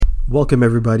Welcome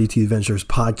everybody to the Adventures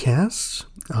Podcast.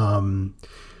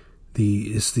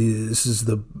 This is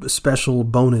the special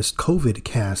bonus COVID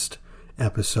cast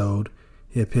episode.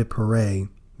 Hip hip hooray!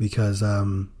 Because I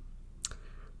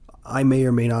may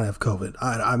or may not have COVID.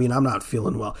 I mean, I'm not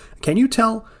feeling well. Can you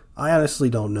tell? I honestly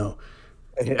don't know.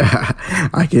 Yeah,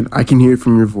 I can hear it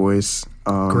from your voice.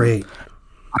 Great.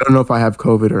 I don't know if I have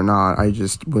COVID or not. I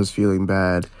just was feeling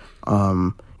bad.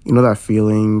 You know that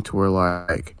feeling to where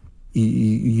like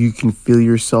you can feel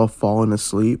yourself falling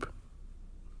asleep?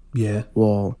 Yeah.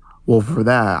 Well, for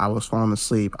that, I was falling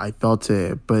asleep. I felt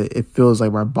it, but it feels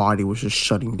like my body was just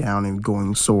shutting down and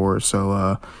going sore.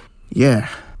 So, yeah.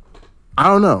 I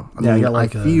don't know. I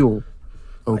feel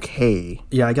okay.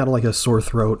 I got like a sore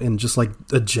throat and just like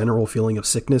a general feeling of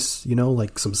sickness, you know,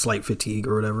 like some slight fatigue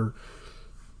or whatever.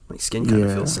 My skin kind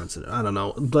of feels sensitive. I don't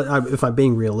know. But if I'm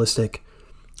being realistic,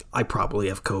 I probably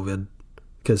have COVID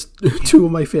because two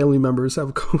of my family members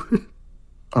have COVID.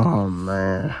 Oh,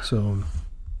 man. So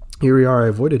here we are. I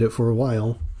avoided it for a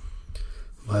while.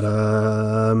 But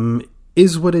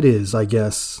is what it is, I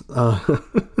guess. But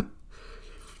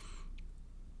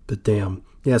damn.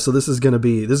 Yeah, so this is gonna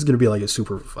be like a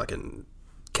super fucking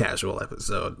casual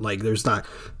episode. Like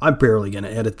I'm barely gonna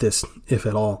edit this, if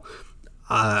at all.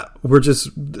 We're just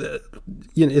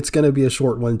it's gonna be a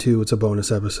short one too. It's a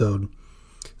bonus episode.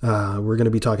 We're gonna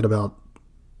be talking about,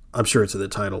 I'm sure it's in the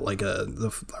title, like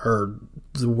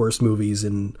the worst movies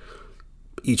in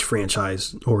each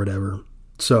franchise or whatever.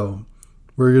 So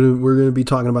we're gonna be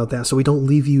talking about that, so we don't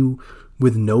leave you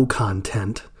with no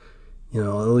content. You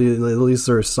know, at least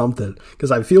there's something. Because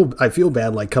I feel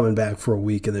bad like coming back for a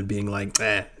week and then being like,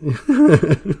 eh.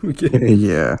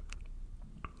 Yeah.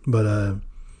 But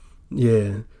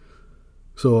yeah.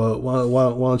 So why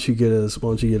don't you get us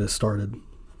started?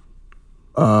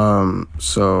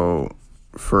 So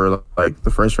for like the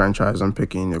first franchise, I'm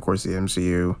picking, of course, the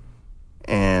MCU,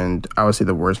 and I would say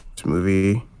the worst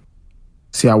movie.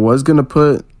 See, I was gonna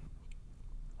put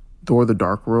Thor: The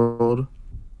Dark World,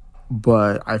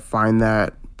 but I find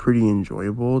that pretty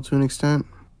enjoyable to an extent.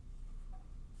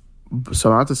 So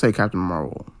not to say Captain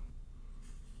Marvel.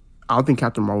 I don't think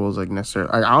Captain Marvel is like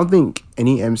necessarily. I don't think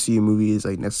any MCU movie is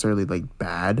like necessarily like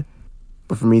bad.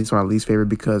 But for me, it's my least favorite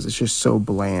because it's just so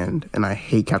bland, and I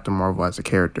hate Captain Marvel as a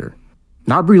character.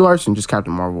 Not Brie Larson, just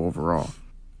Captain Marvel overall.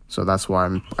 So that's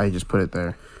why I just put it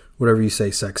there. Whatever you say,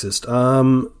 sexist.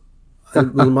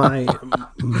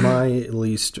 My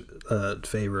least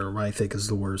favorite, or what I think is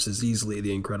the worst, is easily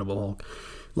the Incredible Hulk.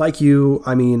 Like you,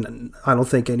 I mean, I don't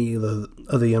think any of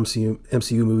the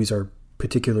MCU movies are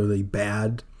particularly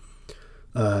bad.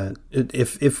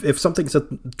 If something's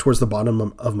towards the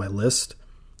bottom of my list,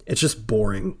 it's just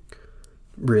boring,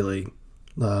 really.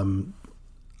 I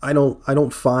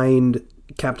don't find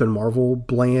Captain Marvel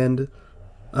bland.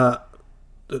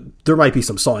 There might be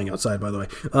some sawing outside, by the way.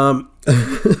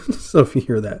 So if you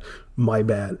hear that, my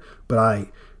bad. But I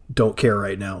don't care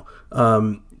right now.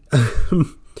 But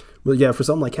yeah, for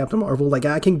something like Captain Marvel, like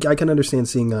I can understand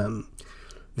seeing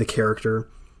the character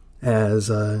as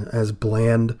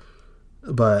bland.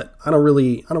 But I don't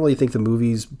really think the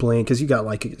movie's bland, because you got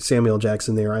like Samuel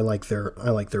Jackson there. I like their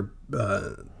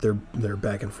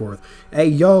back and forth. Hey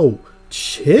yo,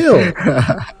 chill.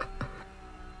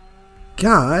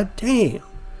 God damn.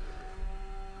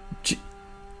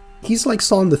 He's like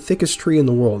sawing the thickest tree in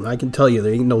the world. And I can tell you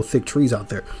there ain't no thick trees out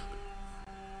there.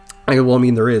 I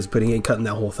mean there is, but he ain't cutting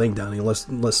that whole thing down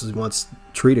unless he wants a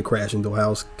tree to crash into a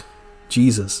house.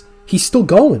 Jesus. He's still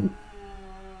going.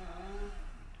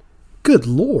 Good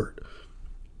Lord.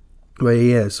 But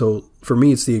yeah, so for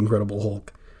me, it's the Incredible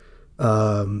Hulk.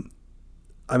 I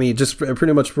mean, just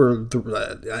pretty much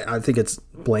I think it's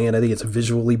bland. I think it's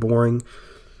visually boring.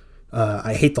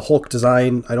 I hate the Hulk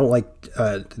design. I don't like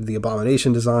the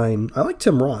Abomination design. I like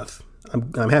Tim Roth.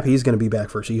 I'm happy he's going to be back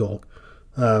for She-Hulk.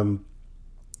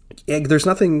 There's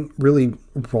nothing really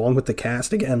wrong with the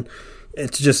cast. Again,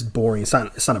 it's just boring. It's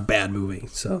not a bad movie.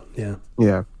 So yeah.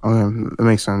 Yeah, that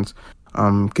makes sense.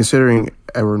 Considering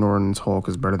Edward Norton's Hulk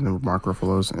is better than Mark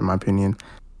Ruffalo's, in my opinion.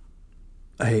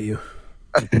 I hate you.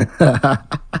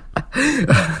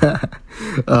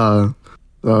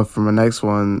 For my next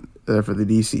one, for the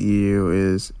DCEU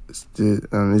is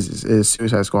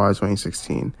Suicide Squad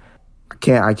 2016.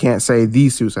 I can't say the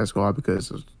Suicide Squad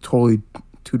because it's two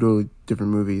totally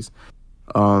different movies.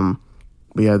 But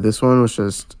yeah, this one was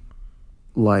just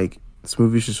like, this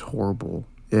movie's just horrible.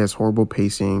 It has horrible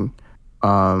pacing.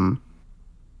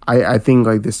 I think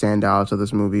like the standouts of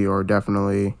this movie are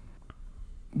definitely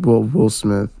Will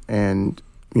Smith and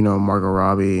Margot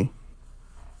Robbie.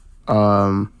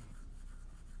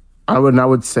 I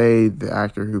would say the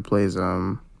actor who plays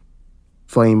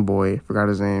Flame Boy. Forgot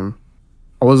his name.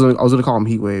 I was gonna call him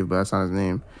Heatwave, but that's not his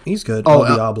name. He's good. Oh,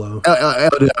 El Diablo. El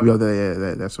Diablo.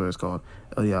 Yeah, that's what it's called.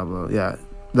 El Diablo. Yeah,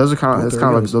 those are kind of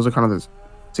those are kind of the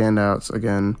standouts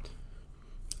again.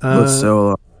 But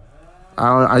so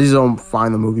I just don't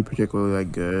find the movie particularly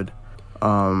like good.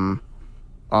 I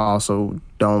also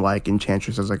don't like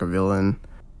Enchantress as like a villain.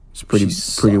 It's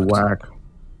pretty whack.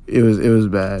 It was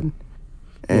bad,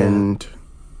 and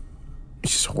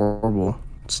it's just horrible.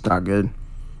 It's not good.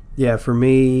 Yeah, for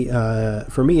me,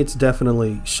 it's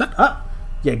definitely shut up.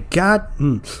 Yeah, God.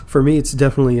 For me, it's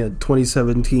definitely a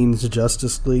 2017's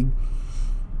Justice League.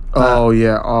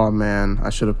 Yeah. Oh man, I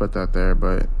should have put that there,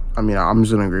 but I mean, I'm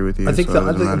just gonna agree with you. I think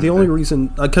the only reason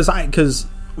because I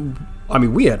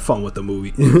mean, we had fun with the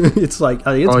movie. It's like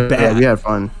it's bad. Yeah, we had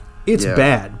fun. It's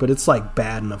bad, but it's like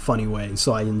bad in a funny way,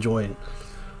 so I enjoy it.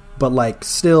 But like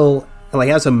still, like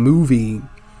as a movie,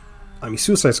 I mean,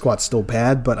 Suicide Squad's still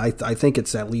bad, but I think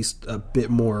it's at least a bit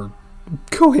more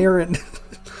coherent,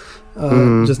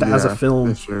 just as a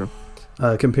film,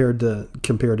 compared to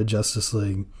Justice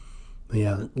League.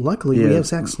 Yeah, luckily we have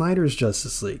Zack Snyder's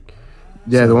Justice League.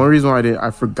 Yeah, the only reason why I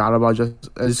forgot about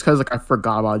just because like I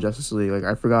forgot about Justice League, like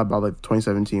I forgot about like the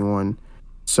 2017 one,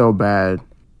 so bad.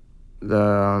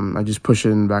 I just pushed it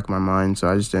in the back of my mind, so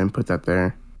I just didn't put that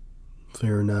there.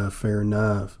 Fair enough.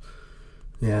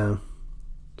 Yeah.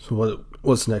 So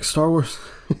what's next? Star Wars?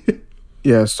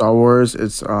 Yeah, Star Wars.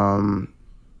 It's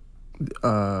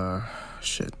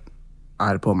shit. I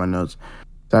had to pull up my notes.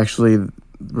 It's actually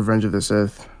Revenge of the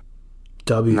Sith.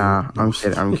 Nah, I'm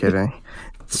kidding.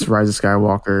 It's Rise of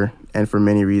Skywalker, and for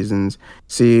many reasons.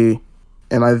 See,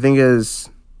 and I don't think it's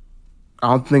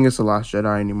The Last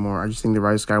Jedi anymore. I just think the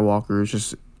Rise of Skywalker is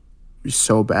just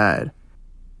so bad.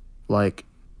 Like,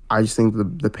 I just think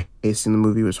the pacing of the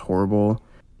movie was horrible.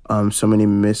 So many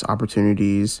missed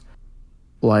opportunities.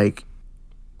 Like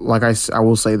I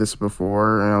will say this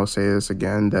before, and I will say this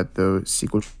again, that the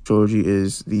sequel trilogy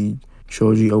is the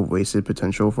trilogy of wasted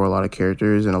potential for a lot of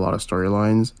characters and a lot of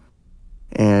storylines.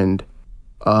 And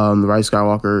The Rise of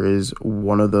Skywalker is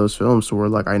one of those films where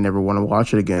like I never want to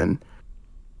watch it again.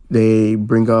 They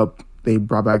brought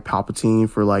back Palpatine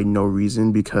for like no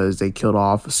reason because they killed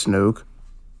off Snoke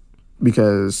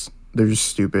because they're just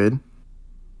stupid.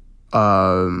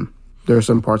 There are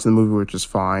some parts of the movie which is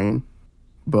fine,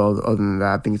 but other than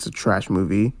that, I think it's a trash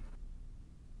movie.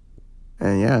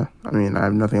 And yeah, I mean, I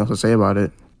have nothing else to say about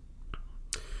it.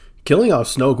 Killing off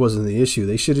Snoke wasn't the issue.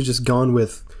 They should have just gone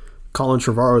with Colin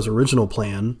Trevorrow's original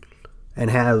plan and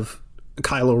have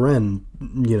Kylo Ren,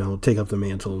 take up the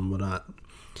mantle and whatnot.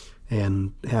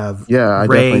 And have I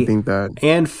definitely think that.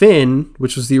 And Finn,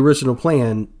 which was the original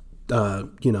plan, go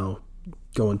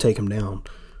and take him down.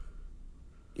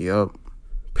 Yep.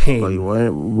 Pain.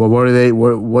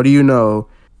 What do you know?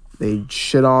 They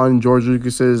shit on George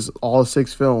Lucas's all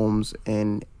 6 films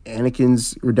and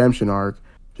Anakin's redemption arc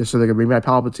just so they could bring back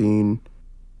Palpatine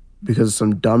because of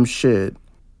some dumb shit.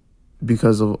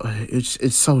 Because of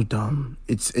it's so dumb.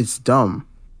 It's dumb.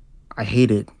 I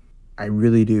hate it. I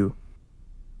really do.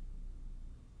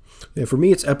 Yeah, for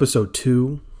me, it's episode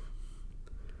 2.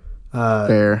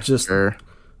 Fair.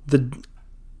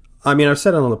 I mean, I've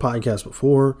said it on the podcast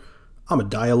before. I'm a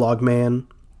dialogue man,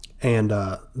 and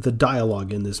the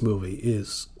dialogue in this movie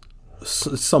is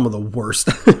some of the worst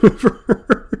I've ever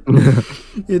heard.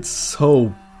 It's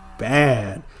so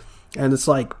bad, and it's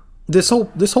like this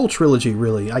whole trilogy.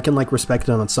 Really, I can like respect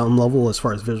it on some level as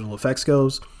far as visual effects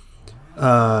goes,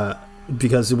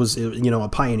 because it was a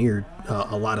pioneered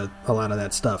a lot of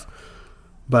that stuff,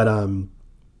 but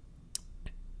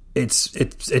it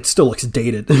still looks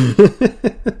dated.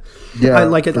 Yeah,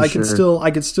 I could still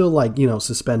like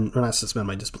suspend, or not suspend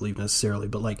my disbelief necessarily,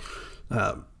 but like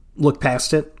look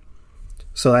past it.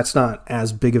 So that's not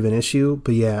as big of an issue.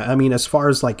 But yeah, I mean, as far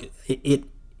as like it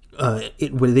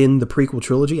within the prequel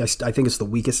trilogy, I think it's the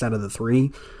weakest out of the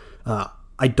 3.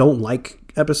 I don't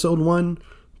like episode 1,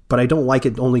 but I don't like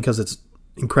it only because it's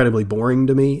incredibly boring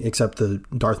to me, except the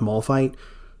Darth Maul fight.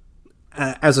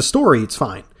 As a story, it's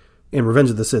fine. And Revenge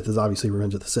of the Sith is obviously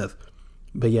Revenge of the Sith.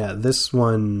 But yeah, this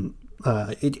one,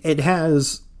 it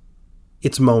has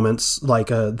its moments, like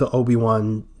the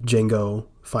Obi-Wan Jango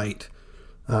fight.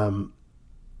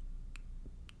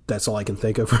 That's all I can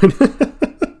think of right now.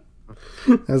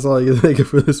 That's all I can think of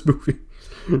for this movie.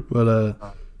 But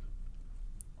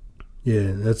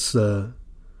yeah, that's Star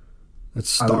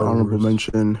Wars. Honorable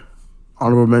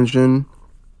mention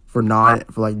for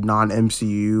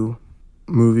non-MCU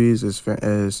movies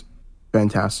is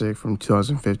Fantastic from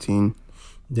 2015.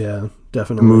 Yeah,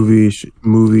 definitely.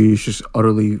 Movie is just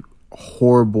utterly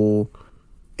horrible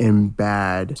and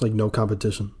bad. It's like no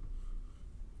competition.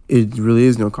 it really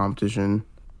is no competition.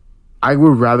 I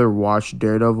would rather watch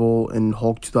Daredevil and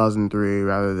Hulk 2003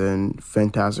 rather than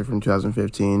Fantastic from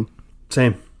 2015.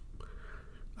 Same.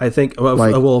 I think,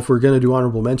 well, if we're going to do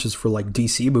honorable mentions for like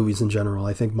DC movies in general,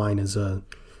 I think mine is,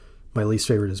 my least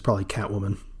favorite is probably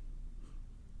Catwoman.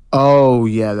 Oh,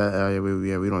 yeah,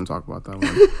 we don't talk about that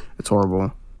one. It's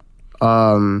horrible.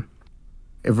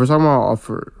 If we're talking about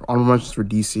for honorable mentions for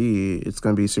DC, it's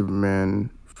going to be Superman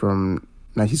from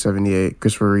 1978,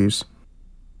 Christopher Reeves.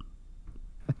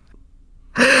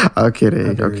 I'm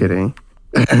kidding.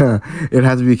 It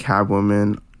has to be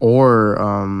Catwoman or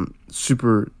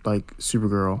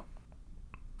Supergirl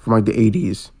from like the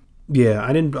 80s. Yeah,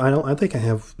 I don't think I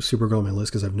have Supergirl on my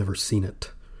list because I've never seen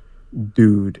it.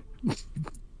 Dude,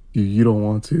 you don't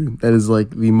want to. That is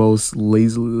like the most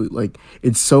lazy. Like,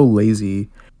 it's so lazy.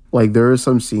 Like, there are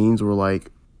some scenes where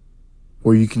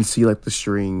you can see like the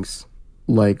strings,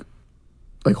 like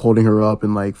holding her up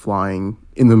and like flying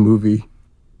in the movie.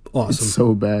 Awesome. It's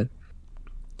so bad.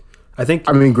 I think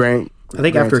after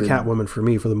Catwoman for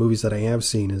me, for the movies that I have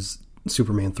seen, is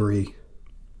Superman 3.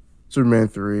 Superman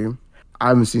 3. I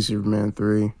haven't seen Superman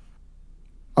 3.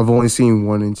 I've only seen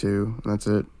 1 and 2. And that's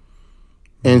it.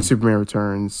 And Superman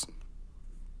Returns.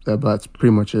 That's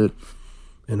pretty much it.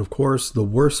 And of course, the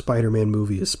worst Spider-Man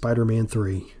movie is Spider-Man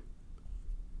 3.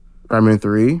 Spider-Man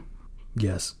 3?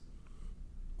 Yes.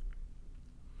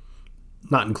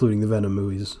 Not including the Venom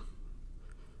movies.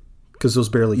 Because those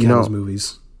barely count as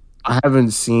movies. I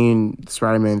haven't seen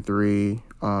Spider-Man 3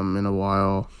 in a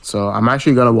while. So I'm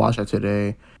actually going to watch that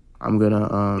today. I'm going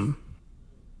to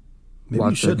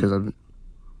watch it because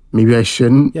maybe I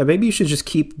shouldn't. Yeah, maybe you should just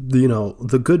keep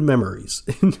the good memories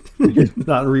and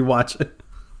not rewatch it.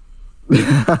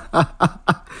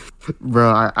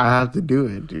 Bro, I have to do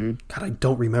it, dude. God, I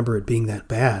don't remember it being that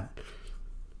bad.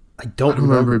 I don't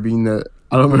remember it being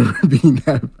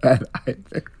that bad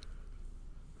either.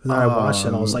 And then I watched it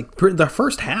and I was like, the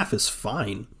first half is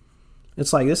fine.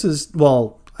 It's like, I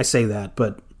say that,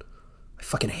 but I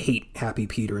fucking hate Happy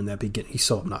Peter in that beginning. He's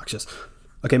so obnoxious.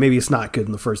 Okay, maybe it's not good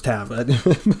in the first half, but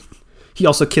he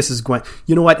also kisses Gwen.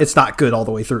 You know what? It's not good all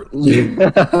the way through.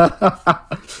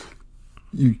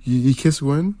 You kiss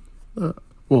Gwen?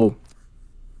 Well,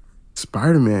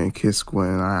 Spider-Man kissed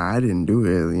Gwen. I didn't do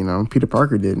it. Peter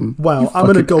Parker didn't. Wow, I'm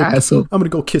gonna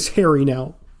go kiss Harry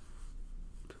now.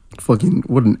 Fucking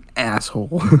what an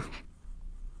asshole!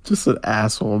 Just an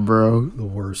asshole, bro. The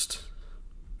worst.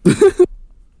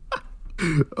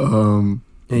 And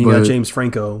you got James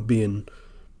Franco being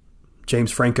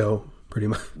James Franco, pretty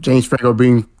much. James Franco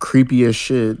being creepy as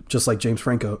shit, just like James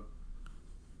Franco.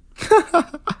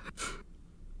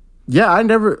 Yeah, I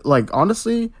never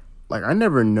honestly, I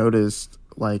never noticed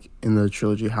in the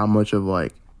trilogy how much of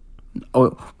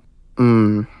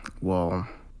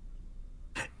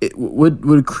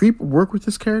would Creep work with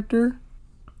this character?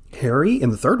 Harry in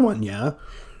the third one, yeah.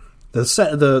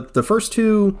 The first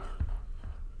two,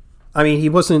 I mean, he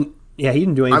wasn't. Yeah, he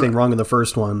didn't do anything wrong in the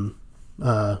first one.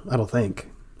 I don't think.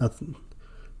 Nothing.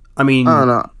 I mean, I don't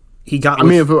know. He got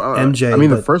MJ.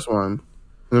 The first one.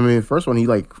 The first one, he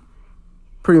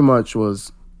pretty much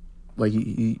was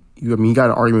he got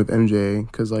an argument with MJ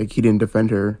because he didn't defend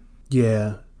her.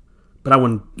 Yeah. But I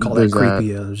wouldn't call that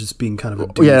creepy. It was just being kind of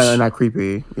a douche. Yeah, not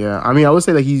creepy. Yeah, I mean, I would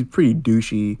say he's pretty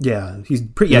douchey. Yeah, he's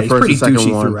pretty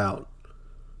douchey throughout.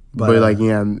 But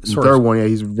the third one,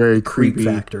 he's very creepy.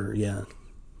 Factor, yeah.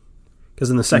 Because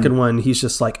in the second one, he's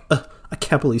just like, I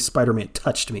can't believe Spider-Man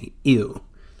touched me. Ew.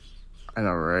 I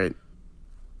know, right?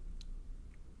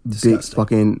 Disgusting. Big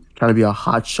fucking trying to be a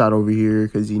hot shot over here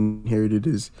because he inherited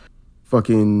his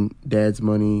fucking dad's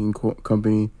money and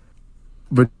company.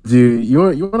 But dude, you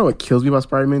want to know what kills me about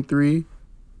Spider-Man 3?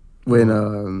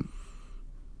 When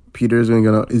Peter's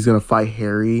gonna fight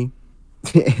Harry,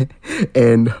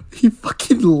 and he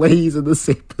fucking lays in the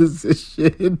same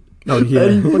position. Oh yeah,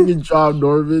 and he fucking John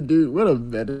Norman, dude. What a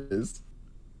menace!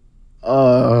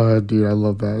 Dude, I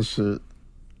love that shit.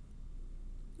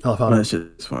 I love how that shit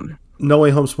is funny. No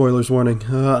Way Home spoilers warning.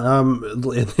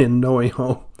 In No Way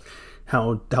Home,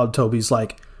 how Toby's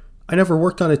like, I never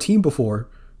worked on a team before.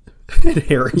 And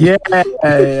Harry, yeah.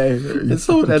 And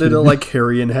someone edited like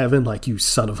Harry in heaven, like, you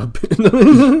son of a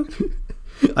bitch.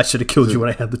 I should have killed you when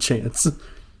I had the chance.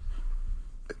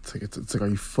 It's like, are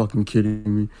you fucking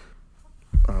kidding me?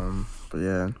 But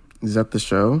yeah, is that the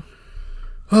show?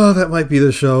 Oh, that might be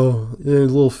the show. A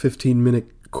little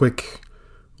 15-minute quick,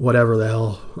 whatever the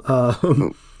hell.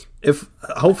 If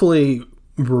hopefully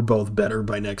we're both better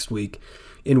by next week.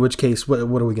 In which case, what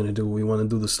are we gonna do? We want to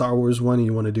do the Star Wars one, or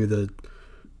you want to do the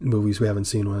movies we haven't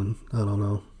seen one? I don't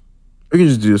know. We can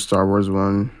just do a Star Wars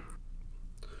one.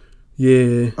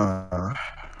 Yeah.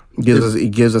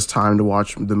 It gives us time to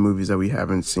watch the movies that we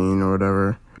haven't seen or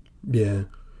whatever. Yeah.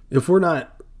 If we're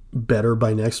not better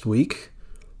by next week,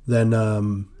 then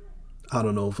I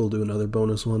don't know if we'll do another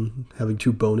bonus one. Having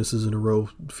 2 bonuses in a row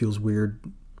feels weird.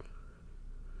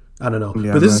 I don't know.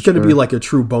 Yeah, but this is going to be like a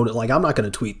true bonus. Like, I'm not going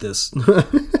to tweet this.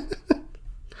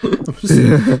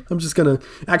 I'm just going to...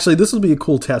 Actually, this will be a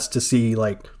cool test to see,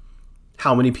 like,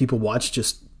 how many people watch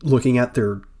just looking at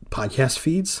their podcast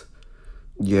feeds.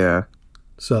 Yeah.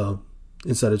 So,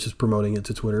 instead of just promoting it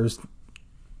to Twitter,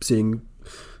 seeing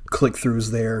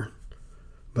click-throughs there.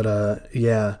 But,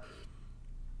 yeah.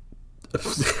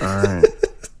 All right.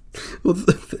 Well,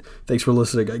 thanks for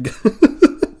listening, I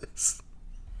guess.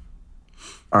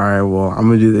 All right, well, I'm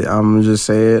gonna just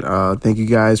say it. Thank you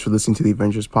guys for listening to the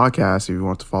Adventures podcast. If you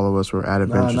want to follow us, we're at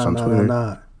Adventures on Twitter.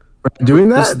 We're doing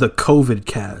that? This is the COVID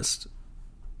cast.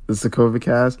 This is the COVID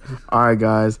cast. All right,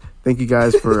 guys. Thank you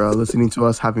guys for listening to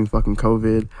us having fucking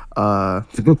COVID. Oh,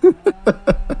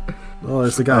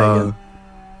 there's the guy again.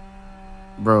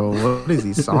 Bro, what is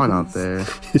he sawing out there?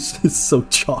 It's just so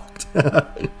chalked.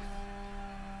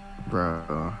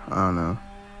 Bro, I don't know.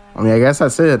 I mean, I guess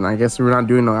that's it. And I guess we're not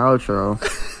doing no outro.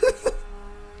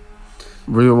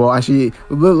 Well, actually,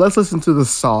 let's listen to the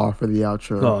saw for the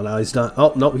outro. Oh, now he's done.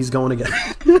 Oh, no, he's going again.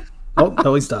 Oh,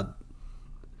 no, he's done.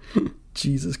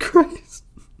 Jesus Christ.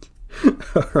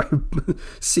 All right.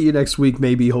 See you next week,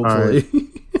 maybe, hopefully.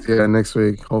 Right. See you next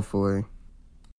week, hopefully.